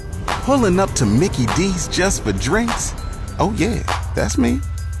Pulling up to Mickey D's just for drinks? Oh yeah, that's me.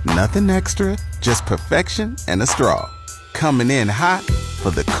 Nothing extra, just perfection and a straw. Coming in hot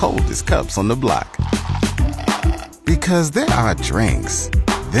for the coldest cups on the block. Because there are drinks.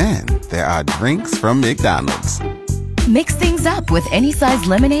 Then there are drinks from McDonald's. Mix things up with any size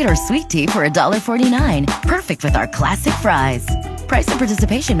lemonade or sweet tea for $1.49. Perfect with our classic fries. Price and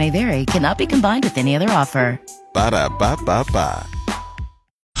participation may vary. Cannot be combined with any other offer. Ba-da-ba-ba-ba.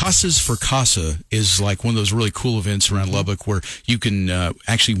 CASA's for CASA is like one of those really cool events around Lubbock where you can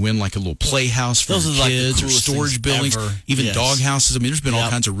actually win like a little playhouse for Those your are kids, like the or coolest storage things buildings, ever. even Yes. dog houses. I mean, there's been all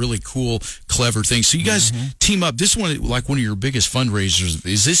kinds of really cool, clever things. So you guys team up. This one, like one of your biggest fundraisers.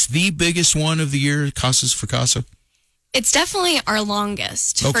 Is this the biggest one of the year, CASA's for CASA? It's definitely our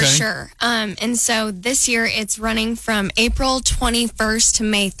longest, Okay. for sure. And so this year it's running from April 21st to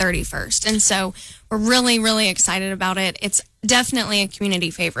May 31st. And so we're really, really excited about it. It's definitely a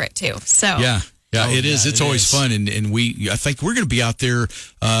community favorite, too. So Yeah, it is. It's it always is. fun, and I think we're going to be out there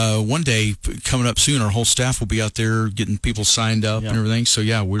one day coming up soon. Our whole staff will be out there getting people signed up and everything. So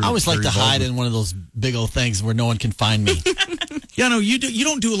yeah, we're. I always like very to hide involved in one of those big old things where no one can find me. Yeah, no, you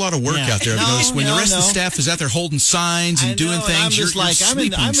don't do a lot of work Yeah. out there. I've No, noticed when the no, rest of the no. staff is out there holding signs and doing things, I'm just you're like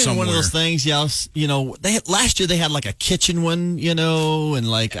sleeping I'm in somewhere. one of those things. Yeah, last year they had like a kitchen one, and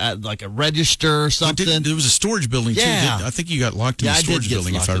like a register or something. There was a storage building too. Yeah. I think you got locked in Yeah, the I did storage get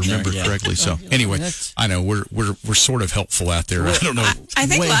building if I locked in there, remember yeah. correctly. So Yeah, anyway, that's- I know we're sort of helpful out there. I don't know. I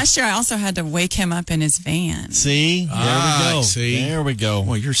think Wait. last year I also had to wake him up in his van. See, there we go. See? There we go.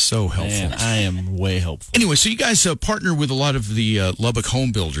 Well, you're so helpful. Man, I am way helpful. Anyway, so you guys partner with a lot of the Lubbock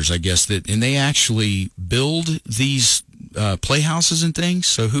home builders, I guess, and they actually build these playhouses and things.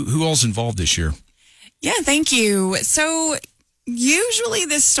 So who all's involved this year? Yeah, thank you. So usually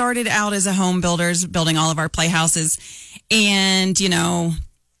this started out as a home builders building all of our playhouses, and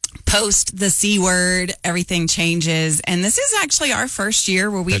post the C word, everything changes. And this is actually our first year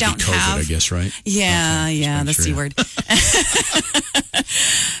where we That'd don't be COVID, have. I guess, right? Yeah, Okay, yeah, the just C make word.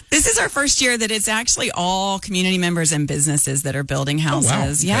 This is our first year that it's actually all community members and businesses that are building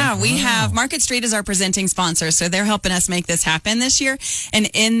houses. Okay. Yeah, we have Market Street as our presenting sponsor, so they're helping us make this happen this year. And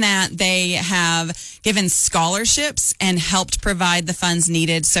in that, they have given scholarships and helped provide the funds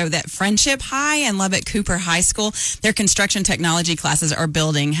needed so that Friendship High and Lubbock Cooper High School, their construction technology classes are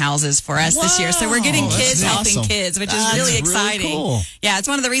building houses for us this year. So we're getting Wow, kids that's helping awesome. kids, which That's is really really exciting. cool. Yeah, it's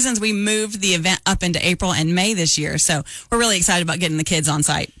one of the reasons we moved the event up into April and May this year. So we're really excited about getting the kids on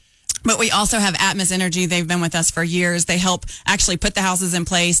site. But we also have Atmos Energy. They've been with us for years. They help actually put the houses in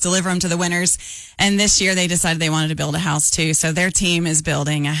place, deliver them to the winners. And this year they decided they wanted to build a house too. So their team is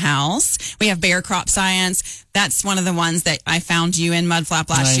building a house. We have Bear Crop Science. That's one of the ones that I found you in Mud Flap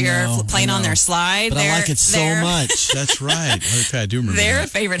last year playing on their slide. But I like it so much. That's right. Okay, I do remember They're a that.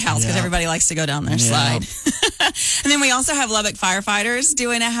 favorite house because Yeah. everybody likes to go down their slide. And then we also have Lubbock Firefighters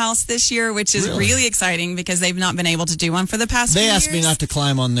doing a house this year, which is really exciting because they've not been able to do one for the past few They years. asked me not to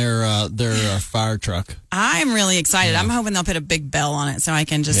climb on their fire truck. I'm really excited. I'm hoping they'll put a big bell on it so I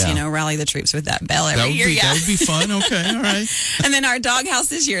can just, rally the troops with that bell every year. That would be fun. Okay, all right. And then our doghouse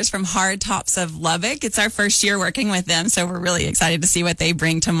this year is from Hard Tops of Lubbock. It's our first year working with them, so we're really excited to see what they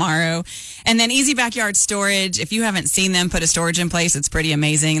bring tomorrow. And then Easy Backyard Storage. If you haven't seen them put a storage in place, it's pretty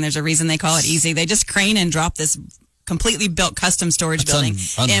amazing. And there's a reason they call it Easy. They just crane and drop this completely built custom storage building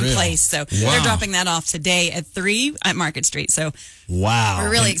in unreal. place. So they're dropping that off today at 3 at Market Street. So Wow. we're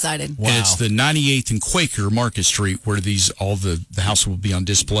really excited. Wow. And it's the 98th and Quaker Market Street where all the house will be on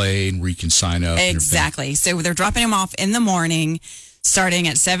display and where you can sign up. Exactly. So they're dropping them off in the morning. Starting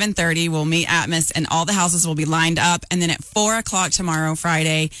at 7:30, we'll meet Atmos, and all the houses will be lined up. And then at 4 o'clock tomorrow,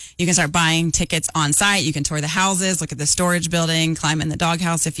 Friday, you can start buying tickets on site. You can tour the houses, look at the storage building, climb in the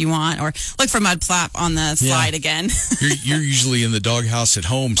doghouse if you want, or look for Mud Flap on the slide again. You're usually in the doghouse at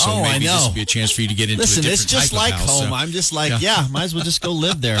home, so maybe this will be a chance for you to get into a different it's just type like of house. home. So- I'm just like, might as well just go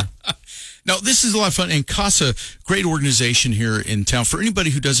live there. No, this is a lot of fun. And CASA, great organization here in town. For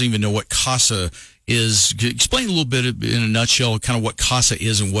anybody who doesn't even know what CASA is, explain a little bit in a nutshell kind of what CASA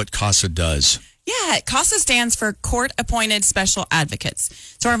is and what CASA does. Yeah, CASA stands for Court Appointed Special Advocates.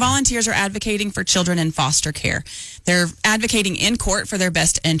 So our volunteers are advocating for children in foster care. They're advocating in court for their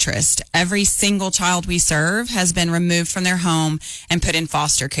best interest. Every single child we serve has been removed from their home and put in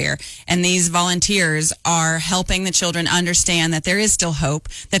foster care. And these volunteers are helping the children understand that there is still hope,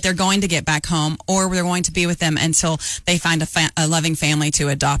 that they're going to get back home, or they're going to be with them until they find a loving family to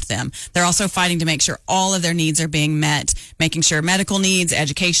adopt them. They're also fighting to make sure all of their needs are being met, making sure medical needs,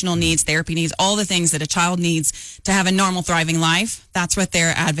 educational needs, therapy needs, all the the things that a child needs to have a normal, thriving life. That's what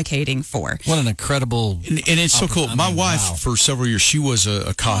they're advocating for. What an incredible... And it's so cool. My wife, wow. for several years, she was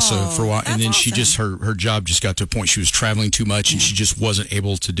a CASA for a while, and then she just, her job just got to a point she was traveling too much, and she just wasn't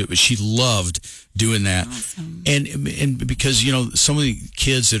able to do it. She loved doing that. Awesome. And because, some of the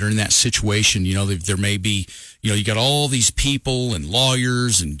kids that are in that situation, there may be, you got all these people and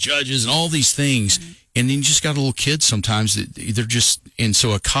lawyers and judges and all these things, and then you just got a little kid sometimes that they're just, and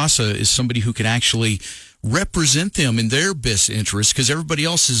so a CASA is somebody who can actually represent them in their best interest, because everybody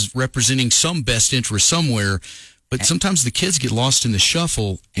else is representing some best interest somewhere. But sometimes the kids get lost in the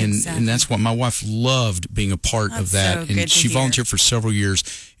shuffle, and that's why my wife loved being a part of that. So and she volunteered for several years,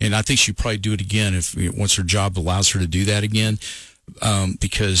 and I think she'd probably do it again once her job allows her to do that again,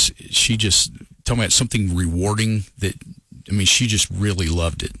 because she just told me it's something rewarding that. She just really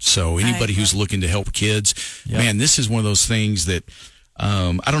loved it. So anybody who's looking to help kids, man, this is one of those things that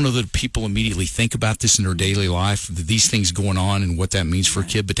I don't know that people immediately think about this in their daily life, these things going on and what that means for a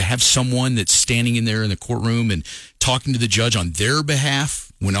kid. But to have someone that's standing in there in the courtroom and talking to the judge on their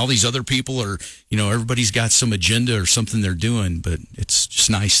behalf when all these other people are, everybody's got some agenda or something they're doing. But it's just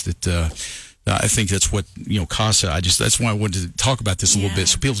nice that I think that's what, CASA, that's why I wanted to talk about this a little bit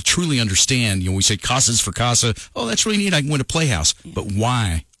so people truly understand. We say CASA's for CASA. Oh, that's really neat. I can win a Playhouse. But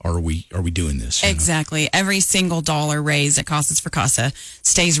why are we doing this? Exactly. Every single dollar raised at CASA's for CASA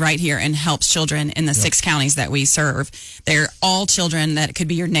stays right here and helps children in the 6 counties that we serve. They're all children that could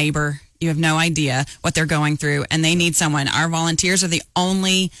be your neighbor. You have no idea what they're going through, and they need someone. Our volunteers are the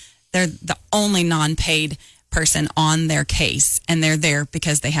only non-paid person on their case, and they're there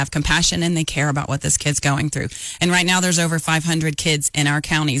because they have compassion and they care about what this kid's going through. And right now there's over 500 kids in our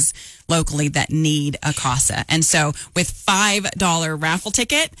counties locally that need a CASA. And so with $5 raffle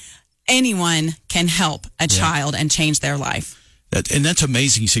ticket, anyone can help a child and change their liir And that's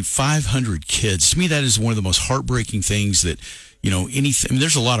amazing. You say 500 kids. To me, that is one of the most heartbreaking things that,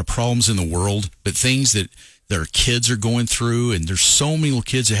 there's a lot of problems in the world, but things that their kids are going through, and there's so many little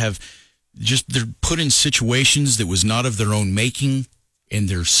kids that have they're put in situations that was not of their own making, and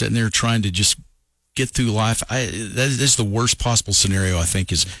they're sitting there trying to just get through life. That is the worst possible scenario, I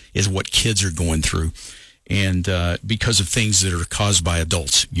think, is what kids are going through. And because of things that are caused by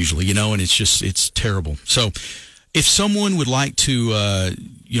adults usually, and it's terrible. So if someone would like to,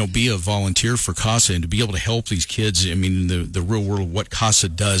 be a volunteer for CASA and to be able to help these kids, in the real world, what CASA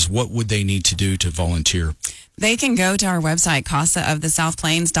does, what would they need to do to volunteer? They can go to our website,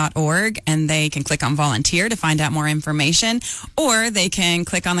 casaofthesouthplains.org, and they can click on volunteer to find out more information, or they can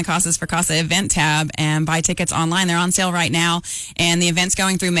click on the CASA's for CASA event tab and buy tickets online. They're on sale right now, and the event's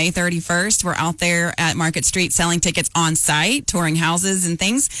going through May 31st. We're out there at Market Street selling tickets on site, touring houses and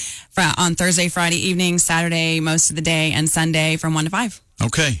things on Thursday, Friday evening, Saturday, most of the day, and Sunday from 1 to 5.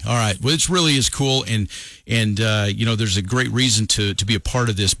 Okay. All right. Well, it really is cool. And there's a great reason to be a part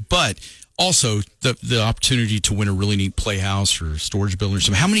of this, but also the opportunity to win a really neat playhouse or storage building or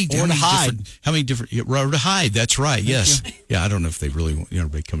something. How many different, to hide. That's right. Yes. Yeah. I don't know if they really want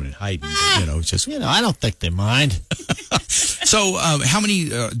everybody coming and hiding, but, it's just, I don't think they mind. So, how many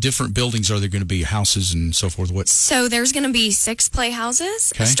different buildings are there going to be, houses and so forth? So there's going to be 6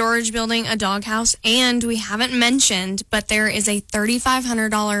 playhouses, a storage building, a doghouse, and we haven't mentioned, but there is a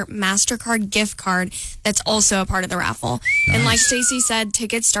 $3,500 MasterCard gift card that's also a part of the raffle. Nice. And like Stacy said,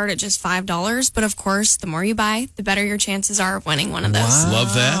 tickets start at just $5, but of course, the more you buy, the better your chances are of winning one of those. Wow.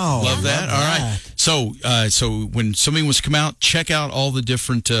 Love that. Love that. All right. So when somebody wants to come out, check out all the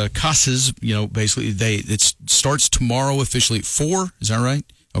different CASAs. Basically, it starts tomorrow officially at 4. Is that right?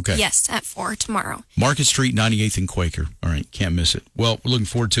 Okay. Yes, at 4 tomorrow. Market Street, 98th and Quaker. All right, can't miss it. Well, we're looking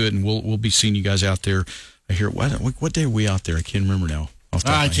forward to it, and we'll be seeing you guys out there. I hear what day are we out there? I can't remember now.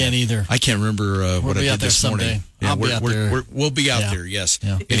 I can't either. I can't remember what I did this morning. Yeah, we'll be out there. Yes.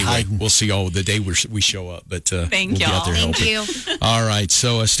 Yeah. Anyway, we'll see the day we show up. But thank we'll be out there Thank you. All right.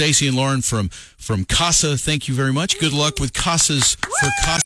 So Stacy and Lauren from CASA, thank you very much. Good luck with CASA's for CASA.